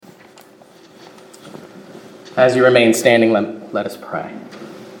As you remain standing, let us pray.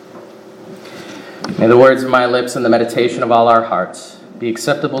 May the words of my lips and the meditation of all our hearts be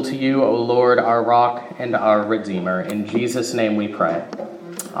acceptable to you, O Lord, our rock and our Redeemer. In Jesus' name we pray.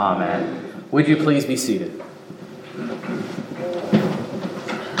 Amen. Would you please be seated?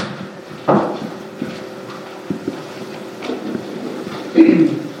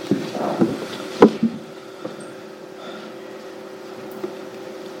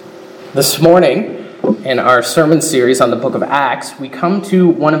 This morning, in our sermon series on the book of Acts, we come to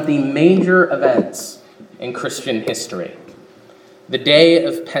one of the major events in Christian history, the day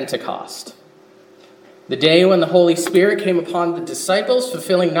of Pentecost. The day when the Holy Spirit came upon the disciples,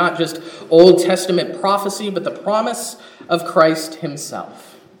 fulfilling not just Old Testament prophecy, but the promise of Christ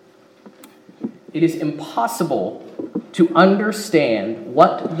himself. It is impossible to understand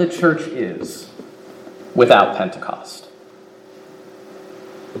what the church is without Pentecost.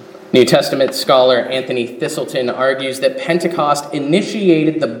 New Testament scholar Anthony Thistleton argues that Pentecost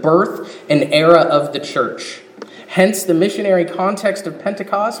initiated the birth and era of the church. Hence, the missionary context of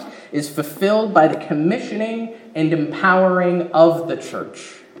Pentecost is fulfilled by the commissioning and empowering of the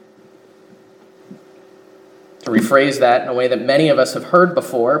church. To rephrase that in a way that many of us have heard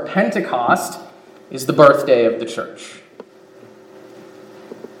before, Pentecost is the birthday of the church.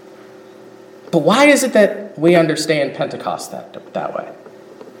 But why is it that we understand Pentecost that way?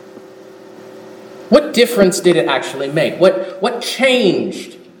 What difference did it actually make? What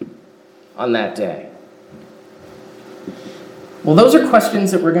changed on that day? Well, those are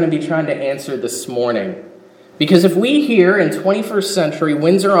questions that we're going to be trying to answer this morning. Because if we here in 21st century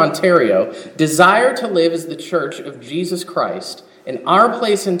Windsor, Ontario, desire to live as the church of Jesus Christ in our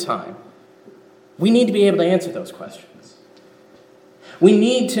place and time, we need to be able to answer those questions. We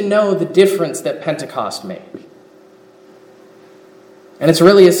need to know the difference that Pentecost made. And it's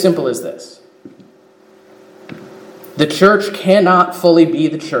really as simple as this. The church cannot fully be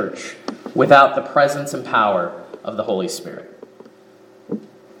the church without the presence and power of the Holy Spirit.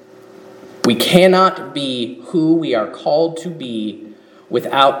 We cannot be who we are called to be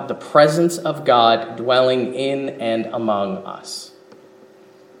without the presence of God dwelling in and among us.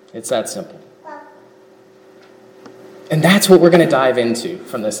 It's that simple. And that's what we're going to dive into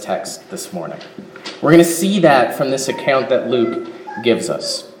from this text this morning. We're going to see that from this account that Luke gives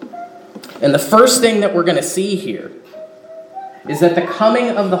us. And the first thing that we're going to see here is that the coming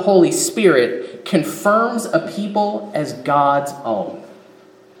of the Holy Spirit confirms a people as God's own.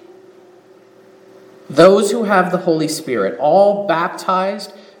 Those who have the Holy Spirit, all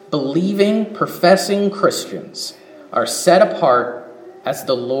baptized, believing, professing Christians, are set apart as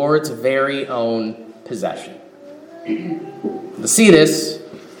the Lord's very own possession. To see this,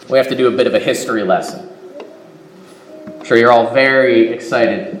 we have to do a bit of a history lesson. I'm sure you're all very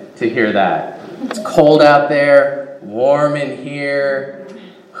excited to hear that. It's cold out there. Warm in here.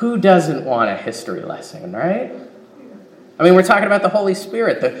 Who doesn't want a history lesson, right? I mean, we're talking about the Holy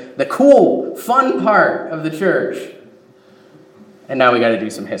Spirit, the cool, fun part of the church. And now we got to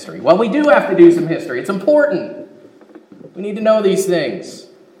do some history. Well, we do have to do some history. It's important. We need to know these things.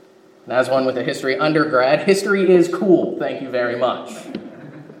 And as one with a history undergrad, history is cool. Thank you very much.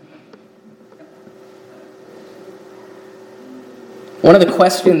 One of the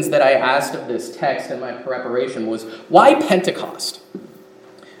questions that I asked of this text in my preparation was, why Pentecost?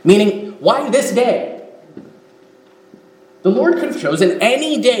 Meaning, why this day? The Lord could have chosen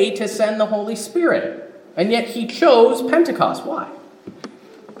any day to send the Holy Spirit, and yet he chose Pentecost. Why?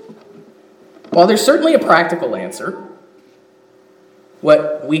 Well, there's certainly a practical answer.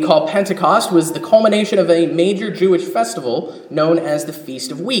 What we call Pentecost was the culmination of a major Jewish festival known as the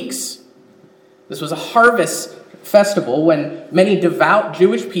Feast of Weeks. This was a harvest festival when many devout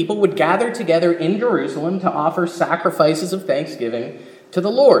Jewish people would gather together in Jerusalem to offer sacrifices of thanksgiving to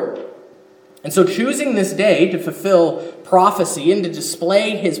the Lord. And so choosing this day to fulfill prophecy and to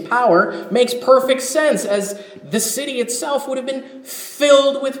display his power makes perfect sense, as the city itself would have been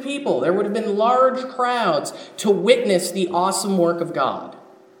filled with people. There would have been large crowds to witness the awesome work of God.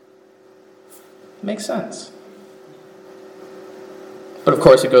 Makes sense. But of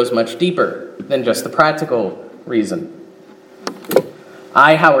course it goes much deeper than just the practical reason.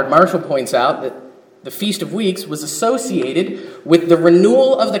 Howard Marshall points out that the Feast of Weeks was associated with the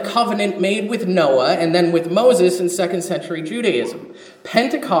renewal of the covenant made with Noah and then with Moses in 2nd century Judaism.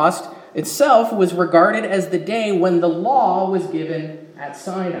 Pentecost itself was regarded as the day when the law was given at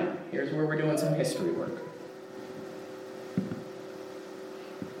Sinai. Here's where we're doing some history work.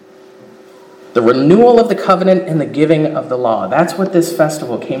 The renewal of the covenant and the giving of the law. That's what this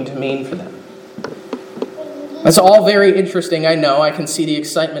festival came to mean for them. That's all very interesting, I know. I can see the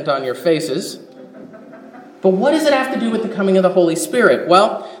excitement on your faces. But what does it have to do with the coming of the Holy Spirit?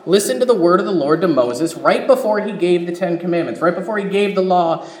 Well, listen to the word of the Lord to Moses right before he gave the Ten Commandments, right before he gave the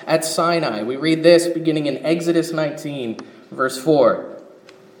law at Sinai. We read this beginning in Exodus 19, verse 4.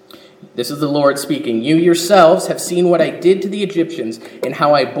 This is the Lord speaking. You yourselves have seen what I did to the Egyptians and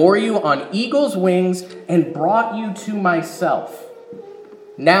how I bore you on eagle's wings and brought you to myself.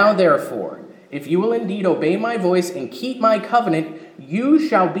 Now, therefore, if you will indeed obey my voice and keep my covenant, you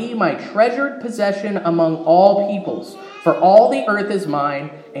shall be my treasured possession among all peoples. For all the earth is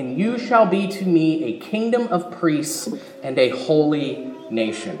mine, and you shall be to me a kingdom of priests and a holy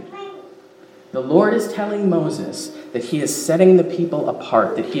nation. The Lord is telling Moses that he is setting the people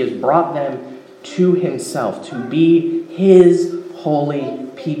apart, that he has brought them to himself to be his holy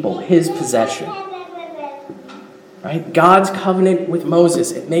people, his possession. Right? God's covenant with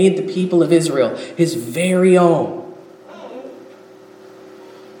Moses, it made the people of Israel his very own.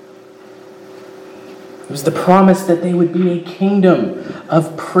 It was the promise that they would be a kingdom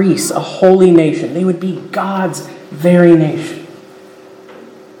of priests, a holy nation. They would be God's very nation.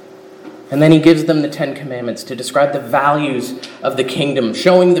 And then he gives them the Ten Commandments to describe the values of the kingdom,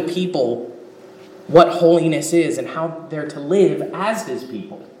 showing the people what holiness is and how they're to live as his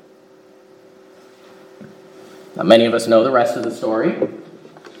people. Now, many of us know the rest of the story.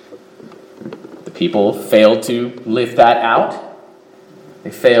 The people failed to live that out.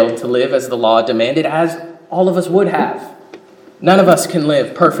 They failed to live as the law demanded, as all of us would have. None of us can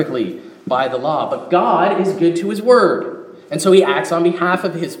live perfectly by the law, but God is good to his word. And so he acts on behalf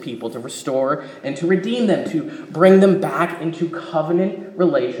of his people to restore and to redeem them, to bring them back into covenant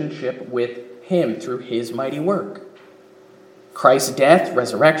relationship with him through his mighty work. Christ's death,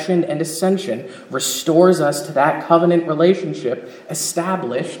 resurrection, and ascension restores us to that covenant relationship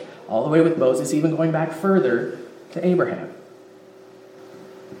established all the way with Moses, even going back further to Abraham.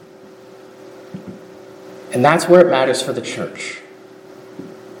 And that's where it matters for the church.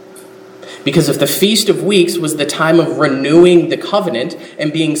 Because if the Feast of Weeks was the time of renewing the covenant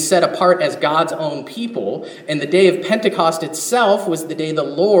and being set apart as God's own people, and the day of Pentecost itself was the day the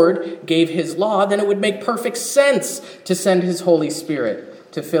Lord gave his law, then it would make perfect sense to send his Holy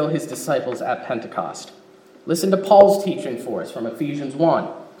Spirit to fill his disciples at Pentecost. Listen to Paul's teaching for us from Ephesians 1.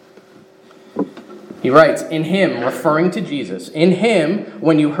 He writes, in him, referring to Jesus, in him,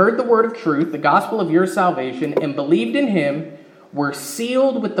 when you heard the word of truth, the gospel of your salvation, and believed in him, were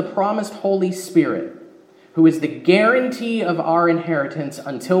sealed with the promised Holy Spirit, who is the guarantee of our inheritance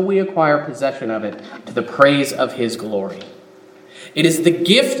until we acquire possession of it to the praise of his glory. It is the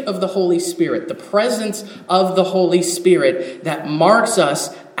gift of the Holy Spirit, the presence of the Holy Spirit, that marks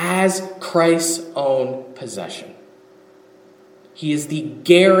us as Christ's own possession. He is the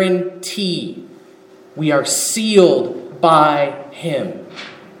guarantee. We are sealed by him.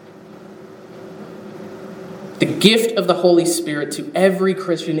 The gift of the Holy Spirit to every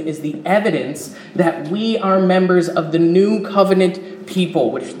Christian is the evidence that we are members of the new covenant people,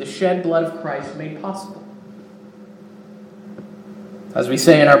 which the shed blood of Christ made possible. As we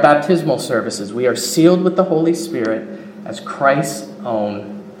say in our baptismal services, we are sealed with the Holy Spirit as Christ's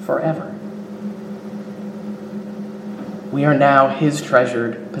own forever. We are now his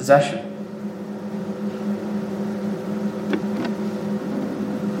treasured possession.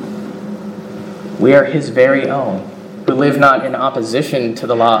 We are his very own, who live not in opposition to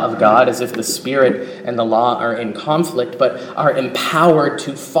the law of God as if the Spirit and the law are in conflict, but are empowered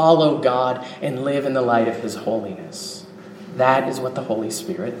to follow God and live in the light of his holiness. That is what the Holy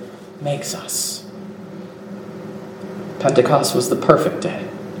Spirit makes us. Pentecost was the perfect day.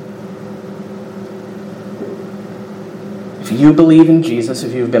 If you believe in Jesus,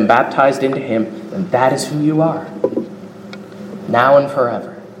 if you've been baptized into him, then that is who you are, now and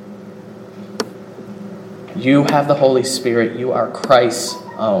forever. You have the Holy Spirit. You are Christ's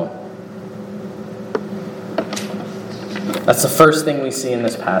own. That's the first thing we see in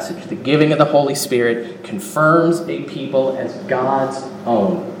this passage. The giving of the Holy Spirit confirms a people as God's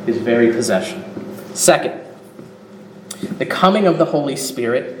own, his very possession. Second, the coming of the Holy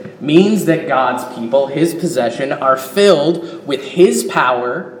Spirit means that God's people, his possession, are filled with his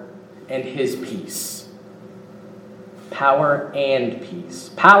power and his peace. Power and peace.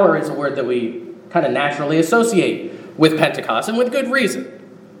 Power is a word that we kind of naturally associate with Pentecost, and with good reason,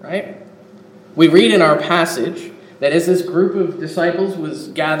 right? We read in our passage that as this group of disciples was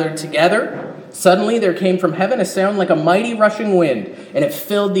gathered together, suddenly there came from heaven a sound like a mighty rushing wind, and it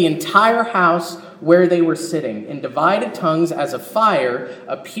filled the entire house where they were sitting, and divided tongues as a fire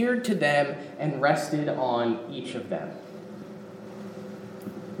appeared to them and rested on each of them.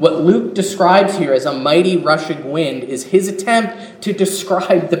 What Luke describes here as a mighty rushing wind is his attempt to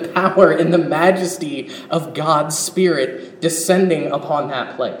describe the power and the majesty of God's Spirit descending upon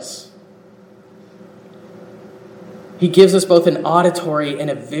that place. He gives us both an auditory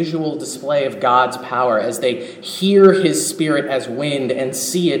and a visual display of God's power as they hear his Spirit as wind and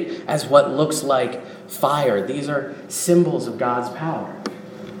see it as what looks like fire. These are symbols of God's power.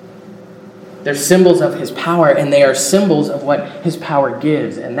 They're symbols of his power, and they are symbols of what his power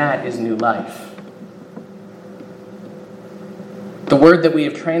gives, and that is new life. The word that we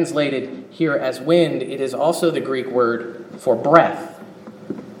have translated here as wind, it is also the Greek word for breath.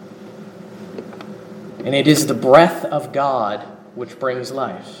 And it is the breath of God which brings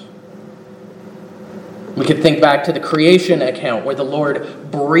life. We could think back to the creation account where the Lord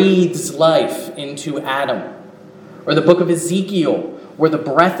breathes life into Adam, or the book of Ezekiel, where the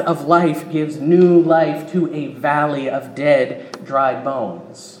breath of life gives new life to a valley of dead, dry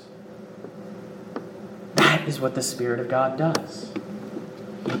bones. That is what the Spirit of God does.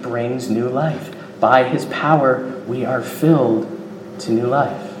 He brings new life. By his power, we are filled to new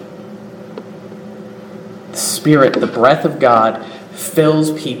life. The Spirit, the breath of God,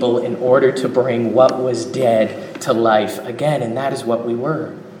 fills people in order to bring what was dead to life again, and that is what we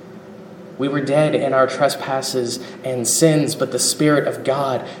were. We were dead in our trespasses and sins, but the Spirit of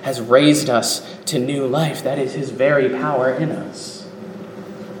God has raised us to new life. That is his very power in us.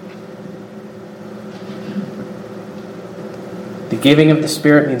 The giving of the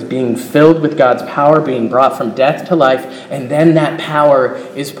Spirit means being filled with God's power, being brought from death to life, and then that power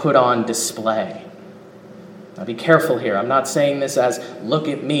is put on display. Now be careful here. I'm not saying this as, look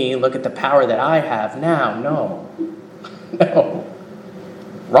at me, look at the power that I have now. No. No.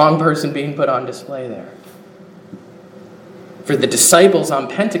 Wrong person being put on display there. For the disciples on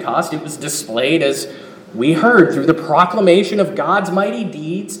Pentecost, it was displayed as we heard through the proclamation of God's mighty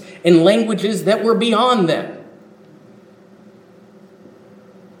deeds in languages that were beyond them.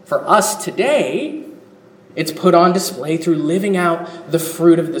 For us today, it's put on display through living out the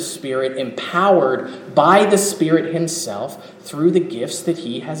fruit of the Spirit, empowered by the Spirit himself through the gifts that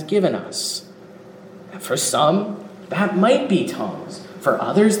he has given us. For some, that might be tongues. For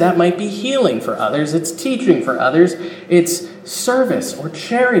others, that might be healing. For others, it's teaching. For others, it's service or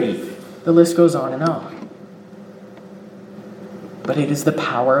charity. The list goes on and on. But it is the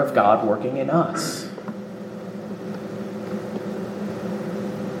power of God working in us.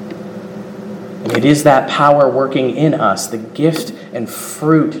 And it is that power working in us, the gift and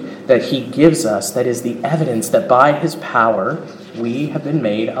fruit that he gives us, that is the evidence that by his power, we have been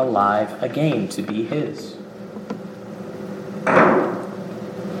made alive again to be his.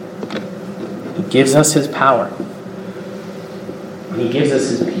 He gives us his power. And he gives us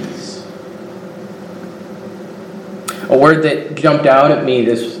his peace. A word that jumped out at me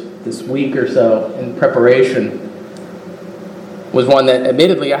this week or so in preparation was one that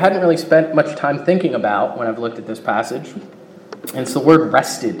admittedly I hadn't really spent much time thinking about when I've looked at this passage. And it's the word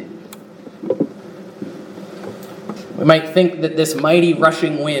rested. We might think that this mighty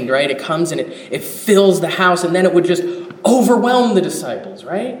rushing wind, right, it comes and it fills the house and then it would just overwhelm the disciples,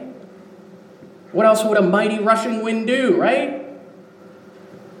 right? What else would a mighty rushing wind do, right?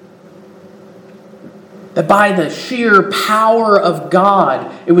 That by the sheer power of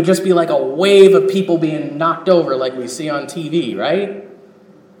God, it would just be like a wave of people being knocked over like we see on TV, right?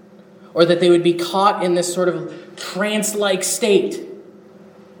 Or that they would be caught in this sort of trance-like state.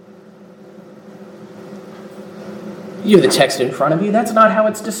 You have the text in front of you. That's not how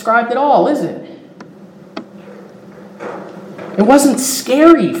it's described at all, is it? It wasn't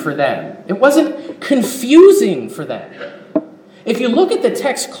scary for them. It wasn't confusing for them. If you look at the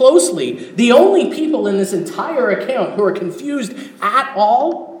text closely, the only people in this entire account who are confused at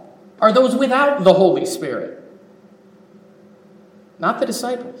all are those without the Holy Spirit. Not the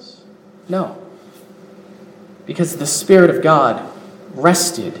disciples. No. Because the Spirit of God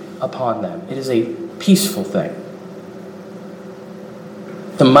rested upon them. It is a peaceful thing.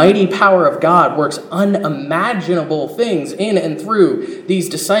 The mighty power of God works unimaginable things in and through these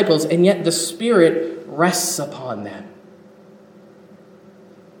disciples, and yet the Spirit rests upon them.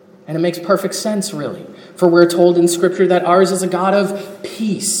 And it makes perfect sense, really, for we're told in Scripture that ours is a God of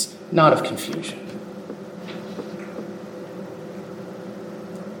peace, not of confusion.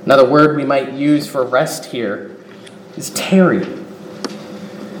 Another word we might use for rest here is tarry.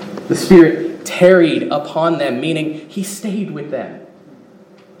 The Spirit tarried upon them, meaning he stayed with them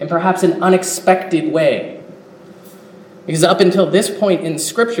in perhaps an unexpected way. Because up until this point in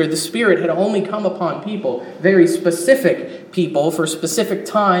Scripture, the Spirit had only come upon people, very specific people, for specific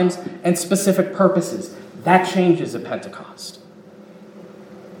times and specific purposes. That changes at Pentecost.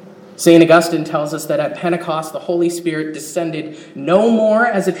 St. Augustine tells us that at Pentecost, the Holy Spirit descended no more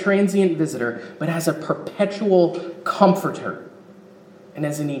as a transient visitor, but as a perpetual comforter and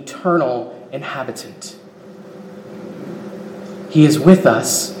as an eternal inhabitant. He is with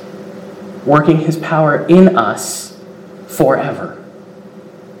us, working his power in us forever.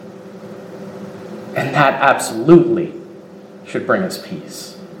 And that absolutely should bring us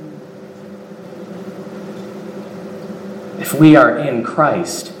peace. If we are in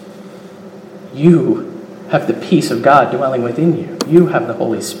Christ, you have the peace of God dwelling within you. You have the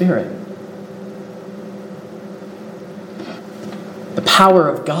Holy Spirit. The power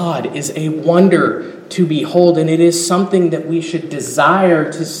of God is a wonder to behold, and it is something that we should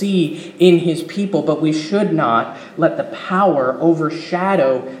desire to see in his people, but we should not let the power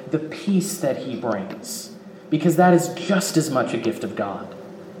overshadow the peace that he brings, because that is just as much a gift of God.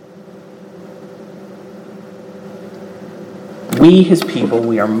 We, his people,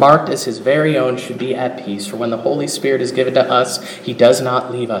 we are marked as his very own, should be at peace. For when the Holy Spirit is given to us, he does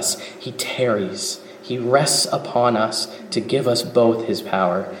not leave us. He tarries. He rests upon us to give us both his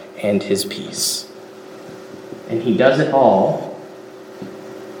power and his peace. And he does it all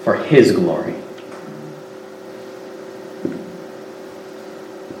for his glory.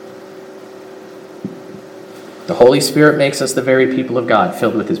 The Holy Spirit makes us the very people of God,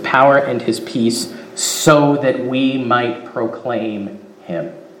 filled with his power and his peace, so that we might proclaim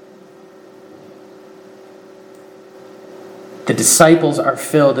him. The disciples are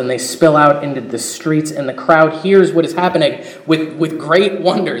filled and they spill out into the streets, and the crowd hears what is happening with great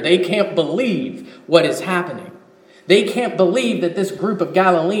wonder. They can't believe what is happening. They can't believe that this group of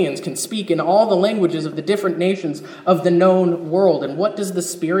Galileans can speak in all the languages of the different nations of the known world. And what does the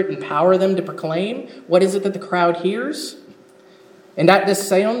Spirit empower them to proclaim? What is it that the crowd hears? And at this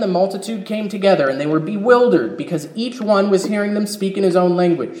sound, the multitude came together, and they were bewildered, because each one was hearing them speak in his own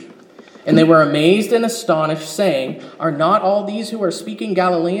language. And they were amazed and astonished, saying, "Are not all these who are speaking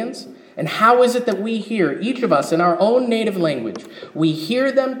Galileans? And how is it that we hear, each of us in our own native language, we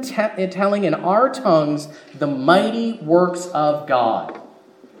hear them telling in our tongues the mighty works of God?"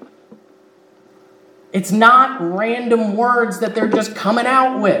 It's not random words that they're just coming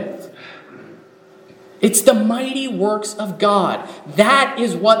out with. It's the mighty works of God. That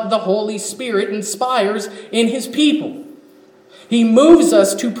is what the Holy Spirit inspires in his people. He moves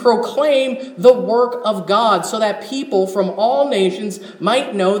us to proclaim the work of God so that people from all nations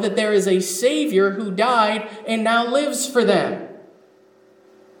might know that there is a Savior who died and now lives for them.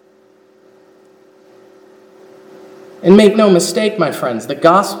 And make no mistake, my friends, the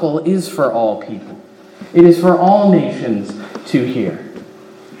gospel is for all people. It is for all nations to hear.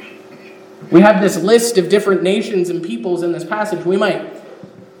 We have this list of different nations and peoples in this passage. We might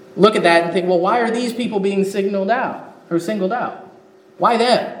look at that and think, well, why are these people being singled out? Why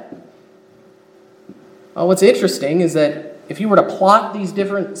them? Well, what's interesting is that if you were to plot these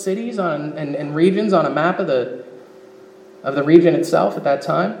different cities and regions on a map of the region itself at that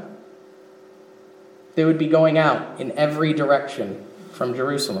time, they would be going out in every direction from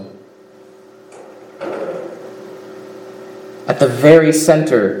Jerusalem. At the very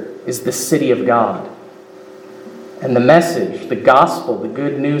center is the city of God. And the message, the gospel, the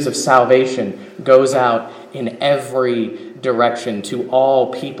good news of salvation goes out in every direction to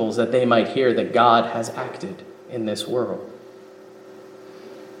all peoples, that they might hear that God has acted in this world.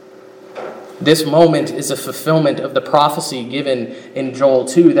 This moment is a fulfillment of the prophecy given in Joel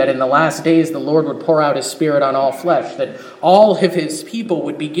 2, that in the last days the Lord would pour out his Spirit on all flesh, that all of his people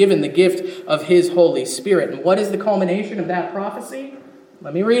would be given the gift of his Holy Spirit. And what is the culmination of that prophecy?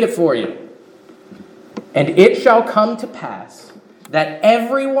 Let me read it for you. "And it shall come to pass that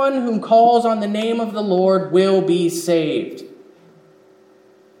everyone who calls on the name of the Lord will be saved."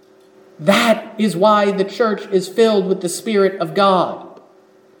 That is why the church is filled with the Spirit of God.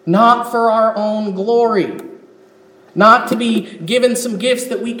 Not for our own glory. Not to be given some gifts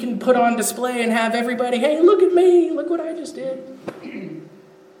that we can put on display and have everybody, "Hey, look at me, look what I just did."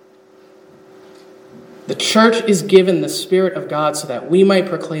 The church is given the Spirit of God so that we might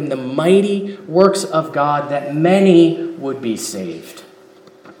proclaim the mighty works of God, that many would be saved.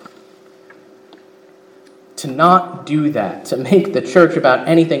 To not do that, to make the church about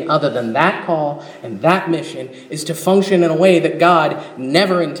anything other than that call and that mission, is to function in a way that God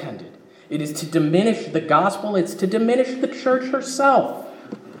never intended. It is to diminish the gospel. It's to diminish the church herself.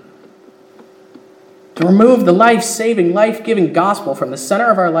 To remove the life-saving, life-giving gospel from the center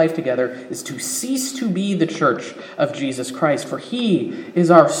of our life together is to cease to be the church of Jesus Christ, for he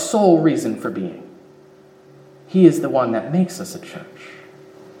is our sole reason for being. He is the one that makes us a church.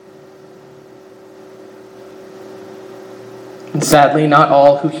 And Sadly, not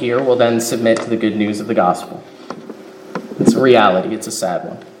all who hear will then submit to the good news of the gospel. It's a reality. It's a sad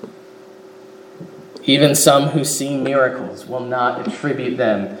one. Even some who see miracles will not attribute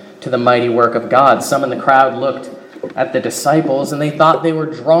them to the mighty work of God. Some in the crowd looked at the disciples and they thought they were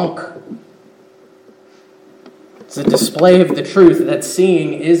drunk. It's a display of the truth that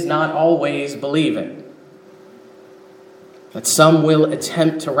seeing is not always believing. That some will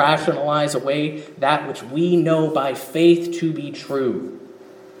attempt to rationalize away that which we know by faith to be true.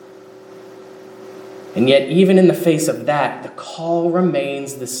 And yet, even in the face of that, the call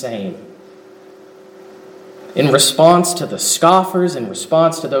remains the same. In response to the scoffers, in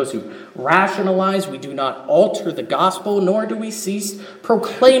response to those who rationalize, we do not alter the gospel, nor do we cease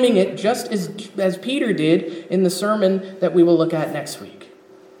proclaiming it, just as Peter did in the sermon that we will look at next week.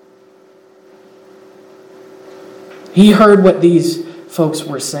 He heard what these folks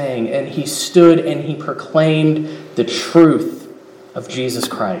were saying, and he stood and he proclaimed the truth of Jesus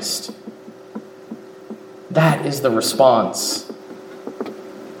Christ. That is the response,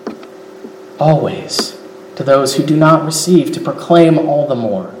 always, to those who do not receive, to proclaim all the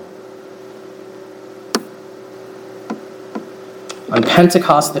more. On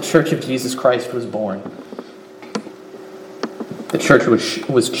Pentecost, the Church of Jesus Christ was born. The church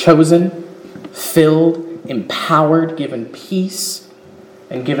was chosen, filled, empowered, given peace,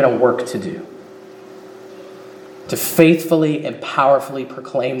 and given a work to do. To faithfully and powerfully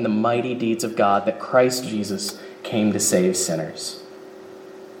proclaim the mighty deeds of God that Christ Jesus came to save sinners.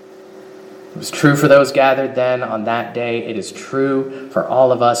 It was true for those gathered then on that day. It is true for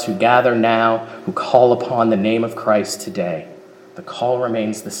all of us who gather now, who call upon the name of Christ today. The call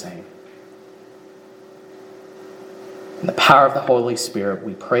remains the same. In the power of the Holy Spirit,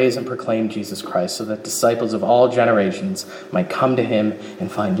 we praise and proclaim Jesus Christ so that disciples of all generations might come to him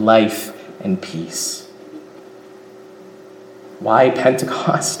and find life and peace. Why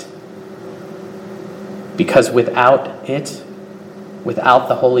Pentecost? Because without it, without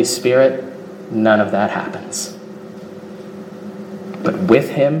the Holy Spirit, none of that happens. But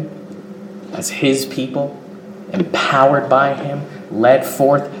with him, as his people, empowered by him, led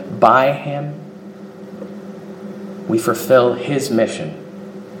forth by him, we fulfill his mission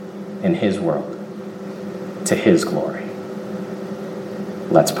in his world, to his glory.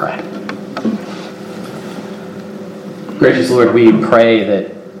 Let's pray. Gracious Lord, we pray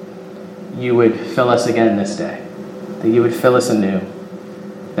that you would fill us again this day, that you would fill us anew,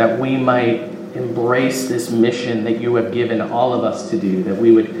 that we might embrace this mission that you have given all of us to do, that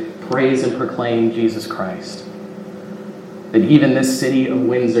we would praise and proclaim Jesus Christ. That even this city of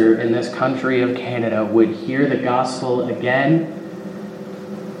Windsor and this country of Canada would hear the gospel again,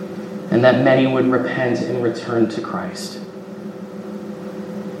 and that many would repent and return to Christ.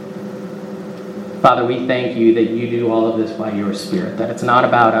 Father, we thank you that you do all of this by your Spirit, that it's not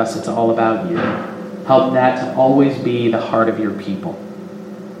about us, it's all about you. Help that to always be the heart of your people,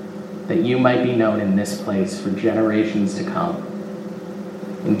 that you might be known in this place for generations to come.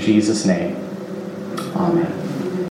 In Jesus' name, amen.